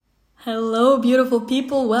Hello, beautiful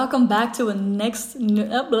people. Welcome back to a new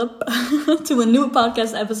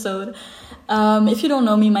podcast episode. If you don't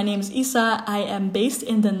know me, my name is Isa. I am based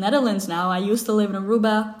in the Netherlands now. I used to live in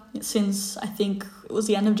Aruba since I think it was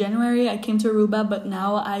the end of January. I came to Aruba, but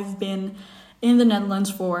now I've been in the Netherlands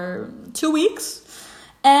for 2 weeks.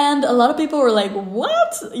 And a lot of people were like,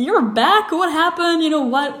 what? You're back? What happened?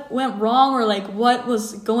 What went wrong? Or what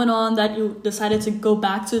was going on that you decided to go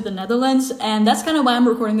back to the Netherlands? And that's kind of why I'm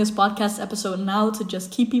recording this podcast episode now, to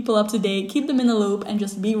just keep people up to date, keep them in the loop, and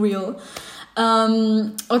just be real.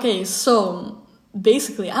 Okay, so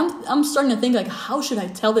basically, I'm starting to think, how should I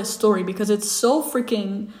tell this story? Because it's so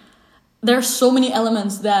freaking... There's so many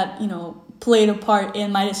elements that, played a part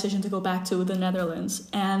in my decision to go back to the Netherlands.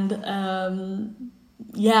 And...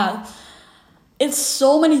 yeah, it's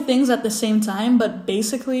so many things at the same time, but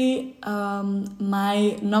basically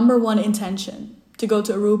my number one intention to go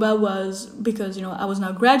to Aruba was because, I was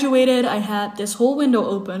now graduated. I had this whole window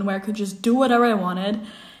open where I could just do whatever I wanted.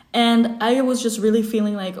 And I was just really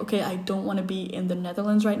feeling like, okay, I don't want to be in the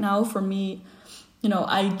Netherlands right now. For me,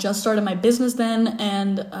 I just started my business then,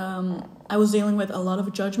 and I was dealing with a lot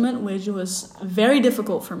of judgment, which was very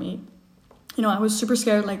difficult for me. I was super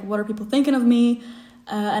scared, what are people thinking of me?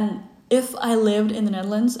 And if I lived in the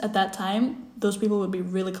Netherlands at that time, those people would be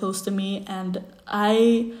really close to me. And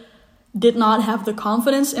I did not have the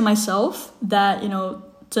confidence in myself that,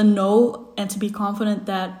 to know and to be confident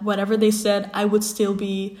that whatever they said, I would still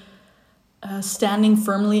be standing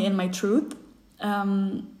firmly in my truth.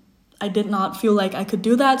 I did not feel like I could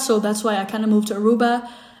do that. So that's why I kind of moved to Aruba.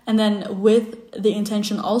 And then with the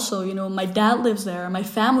intention also, my dad lives there, my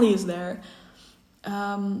family is there.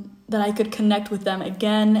 That I could connect with them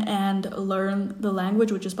again and learn the language,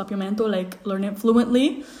 which is Papiamento, learn it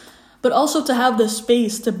fluently, but also to have the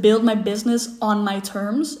space to build my business on my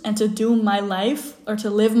terms and to do my life or to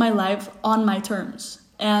live my life on my terms.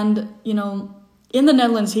 And, in the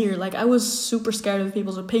Netherlands here, I was super scared of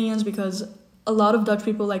people's opinions because a lot of Dutch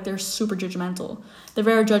people, they're super judgmental. They're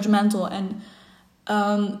very judgmental, and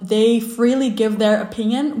they freely give their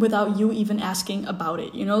opinion without you even asking about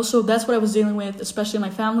it, So that's what I was dealing with, especially my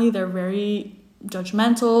family. They're very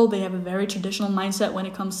judgmental. They have a very traditional mindset when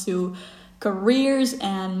it comes to careers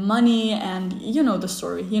and money and, the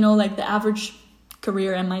story, the average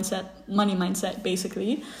career and mindset, money mindset,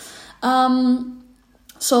 basically.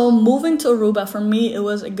 So moving to Aruba, for me, it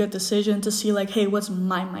was a good decision to see hey, what's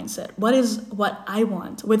my mindset? What is what I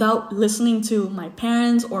want, without listening to my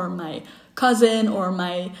parents or my cousin or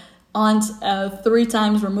my aunt 3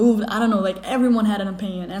 times removed. I don't know, everyone had an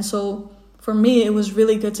opinion. And so for me, it was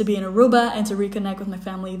really good to be in Aruba and to reconnect with my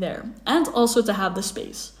family there, and also to have the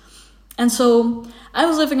space. And so I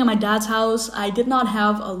was living in my dad's house. I did not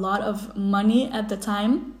have a lot of money at the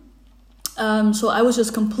time. So I was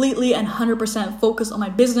just completely and 100% focused on my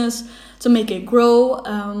business to make it grow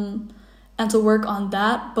and to work on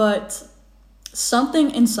that. But something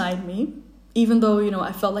inside me, even though,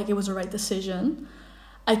 I felt like it was the right decision,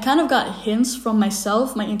 I kind of got hints from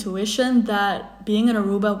myself, my intuition, that being in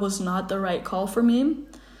Aruba was not the right call for me.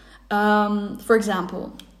 For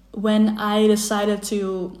example, when I decided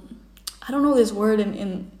to, I don't know this word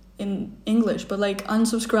in English, but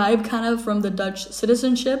unsubscribe kind of from the Dutch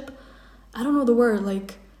citizenship. I don't know the word,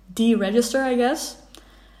 deregister, I guess,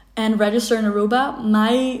 and register in Aruba,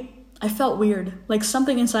 I felt weird.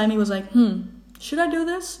 Something inside me was should I do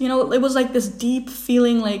this? It was this deep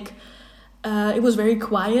feeling, it was very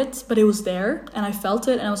quiet, but it was there, and I felt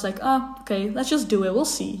it, and I was okay, let's just do it. We'll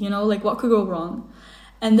see, what could go wrong?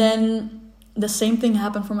 And then the same thing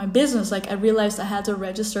happened for my business. I realized I had to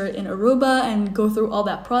register in Aruba and go through all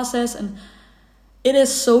that process, and it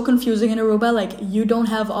is so confusing in Aruba. You don't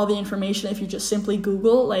have all the information if you just simply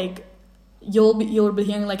Google. You'll be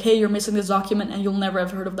hearing hey, you're missing this document, and you'll never have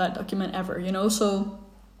heard of that document ever, So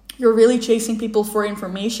you're really chasing people for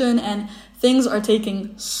information, and things are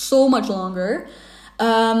taking so much longer.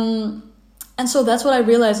 And so that's what I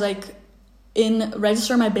realized, in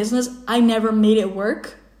registering my business, I never made it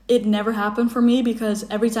work. It never happened for me because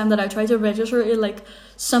every time that I tried to register it,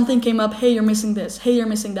 something came up. Hey, you're missing this. Hey, you're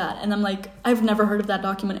missing that. And I'm I've never heard of that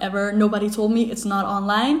document ever. Nobody told me. It's not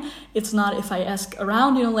online. It's not if I ask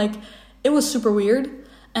around, it was super weird.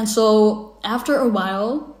 And so after a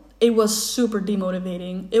while, it was super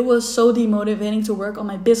demotivating. It was so demotivating to work on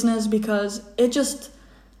my business because it just,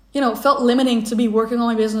 felt limiting to be working on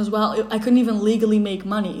my business while I couldn't even legally make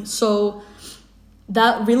money. So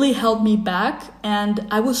that really held me back, and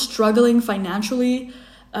I was struggling financially.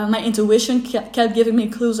 My intuition kept giving me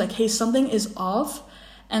clues hey, something is off.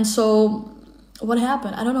 And so what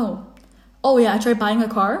happened? I don't know. Oh yeah, I tried buying a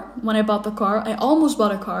car. When I bought the car, I almost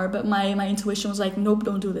bought a car, but my intuition was like, nope,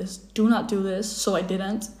 don't do this. Do not do this. So I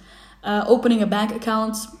didn't. Opening a bank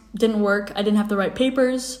account didn't work. I didn't have the right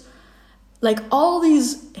papers. Like, all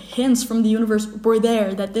these hints from the universe were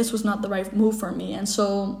there that this was not the right move for me. And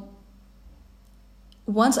so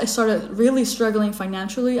once I started really struggling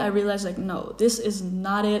financially, I realized, like, no, this is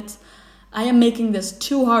not it. I am making this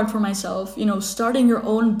too hard for myself. You know, starting your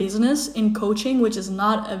own business in coaching, which is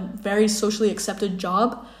not a very socially accepted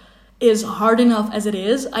job, is hard enough as it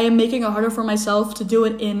is. I am making it harder for myself to do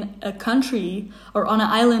it in a country or on an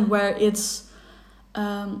island where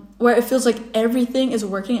where it feels like everything is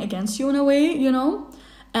working against you in a way, you know?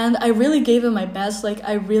 And I really gave it my best. Like,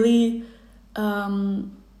 I really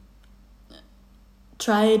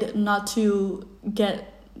tried not to get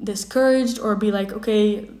discouraged or be like,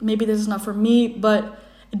 okay, maybe this is not for me. But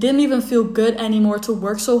it didn't even feel good anymore to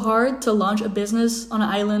work so hard to launch a business on an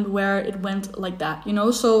island where it went like that, you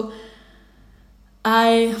know? So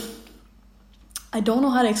I don't know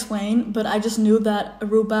how to explain, but I just knew that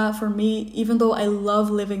Aruba, for me, even though I love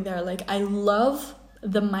living there, like, I love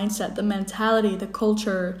the mindset, the mentality, the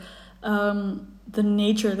culture, the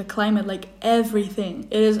nature, the climate, like, everything.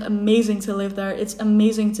 It is amazing to live there. It's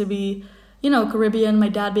amazing to be, you know, Caribbean, my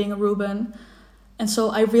dad being Aruban. And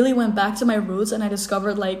so I really went back to my roots, and I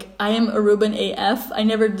discovered, like, I am Aruban AF. I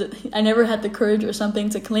never had the courage or something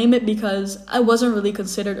to claim it, because I wasn't really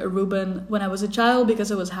considered Aruban when I was a child,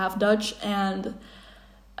 because I was half Dutch, and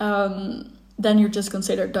then you're just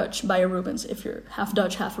considered Dutch by Arubans if you're half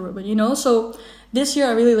Dutch, half Aruban, you know? So this year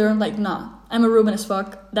I really learned, like, nah, I'm Aruban as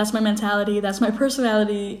fuck. That's my mentality. That's my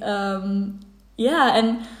personality. Yeah,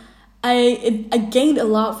 and I gained a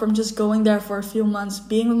lot from just going there for a few months,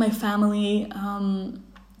 being with my family,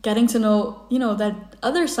 getting to know, you know, that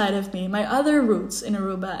other side of me, my other roots in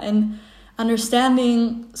Aruba, and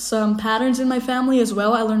understanding some patterns in my family as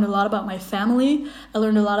well. I learned a lot about my family. I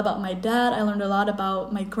learned a lot about my dad. I learned a lot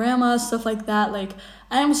about my grandma, stuff like that. Like,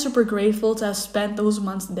 I am super grateful to have spent those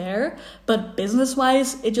months there, but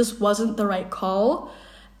business-wise, it just wasn't the right call.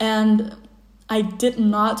 And I did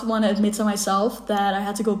not want to admit to myself that I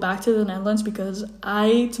had to go back to the Netherlands, because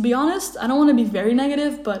to be honest, I don't want to be very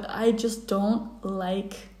negative, but I just don't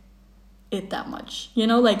like it that much. You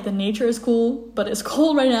know, like, the nature is cool, but it's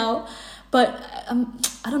cold right now. But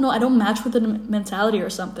I don't know, I don't match with the mentality or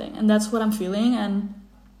something. And that's what I'm feeling. And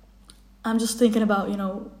I'm just thinking about, you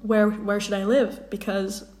know, where should I live?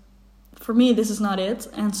 Because for me, this is not it.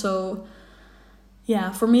 And so,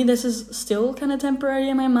 yeah, for me, this is still kind of temporary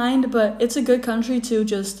in my mind, but it's a good country to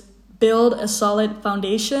just build a solid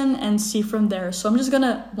foundation and see from there. So I'm just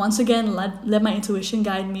gonna, once again, let my intuition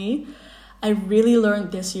guide me. I really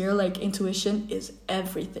learned this year, like, intuition is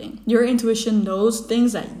everything. Your intuition knows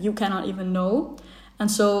things that you cannot even know. And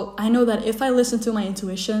so I know that if I listen to my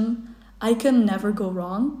intuition, I can never go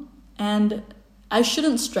wrong. And I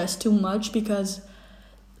shouldn't stress too much, because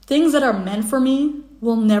things that are meant for me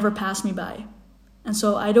will never pass me by. And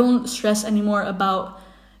so I don't stress anymore about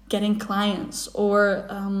getting clients or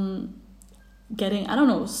getting, I don't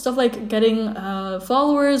know, stuff like getting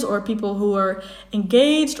followers or people who are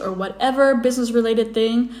engaged or whatever business related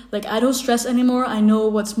thing. Like, I don't stress anymore. I know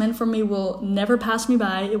what's meant for me will never pass me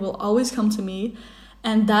by. It will always come to me.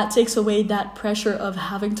 And that takes away that pressure of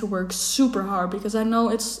having to work super hard, because I know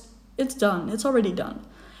it's done. It's already done.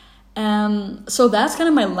 So that's kind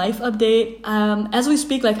of my life update. As we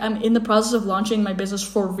speak, like, I'm in the process of launching my business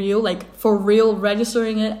for real,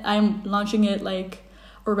 registering it. I'm launching it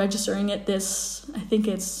registering it this, I think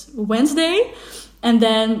it's Wednesday. And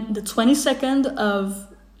then the 22nd of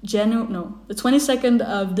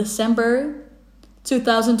December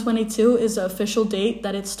 2022 is the official date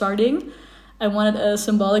that it's starting. I wanted a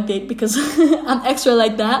symbolic date because I'm extra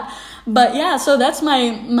like that. But yeah, so that's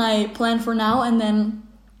my plan for now. And then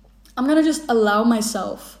I'm gonna just allow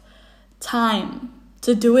myself time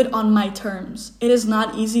to do it on my terms. It is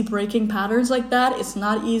not easy breaking patterns like that. It's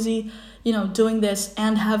not easy, you know, doing this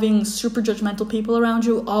and having super judgmental people around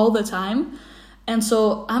you all the time. And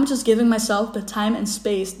so I'm just giving myself the time and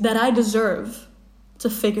space that I deserve to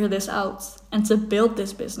figure this out and to build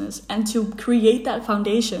this business and to create that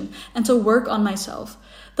foundation and to work on myself.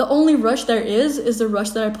 The only rush there is the rush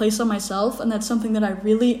that I place on myself, and that's something that I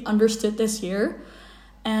really understood this year.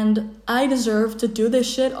 And I deserve to do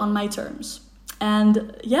this shit on my terms.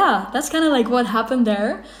 And yeah, that's kind of like what happened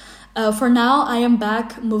there. For now, I am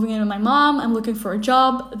back moving in with my mom. I'm looking for a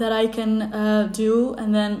job that I can do,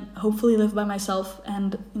 and then hopefully live by myself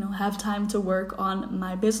and, you know, have time to work on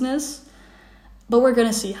my business. But we're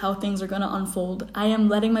gonna see how things are gonna unfold. I am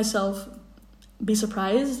letting myself be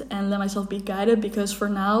surprised and let myself be guided, because for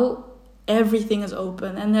now, everything is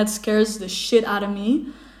open, and that scares the shit out of me.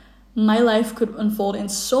 My life could unfold in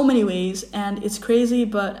so many ways, and it's crazy,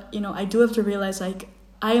 but I do have to realize, like,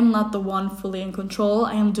 I am not the one fully in control.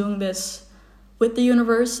 I am doing this with the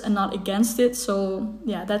universe and not against it. So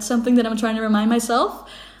yeah, that's something that I'm trying to remind myself.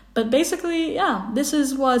 But basically, yeah, this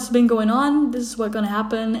is what's been going on. This is what's gonna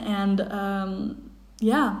happen. And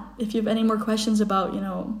yeah, if you have any more questions about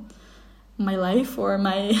my life or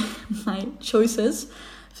my my choices,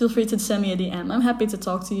 feel free to send me a DM. I'm happy to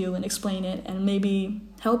talk to you and explain it and maybe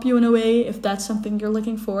help you in a way if that's something you're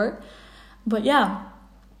looking for. But yeah,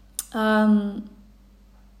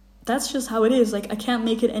 that's just how it is. Like, I can't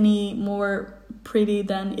make it any more pretty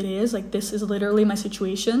than it is. Like, this is literally my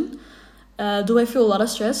situation. Do I feel a lot of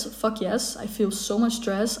stress? Fuck yes. I feel so much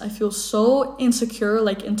stress. I feel so insecure,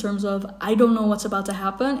 like, in terms of I don't know what's about to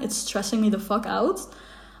happen. It's stressing me the fuck out.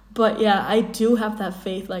 But yeah, I do have that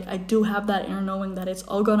faith. Like, I do have that inner knowing that it's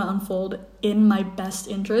all gonna unfold in my best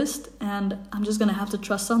interest, and I'm just gonna have to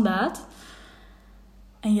trust on that.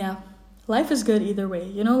 And yeah, life is good either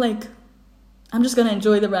way. Like, I'm just gonna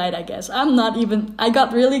enjoy the ride, I guess. I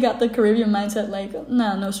really got the Caribbean mindset, like,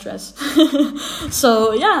 nah, no stress.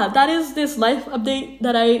 So yeah, that is this life update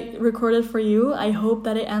that I recorded for you. I hope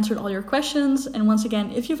that it answered all your questions. And once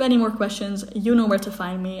again, if you have any more questions, you know where to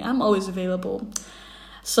find me. I'm always available.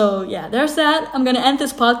 So yeah, there's that. I'm gonna end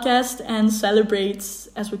this podcast and celebrate,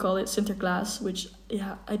 as we call it, Sinterklaas, which,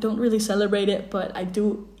 yeah, I don't really celebrate it, but I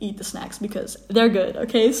do eat the snacks because they're good,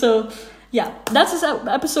 okay? So yeah, that's this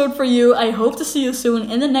episode for you. I hope to see you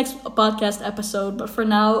soon in the next podcast episode. But for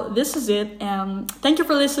now, this is it. Thank you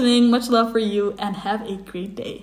for listening. Much love for you, and have a great day.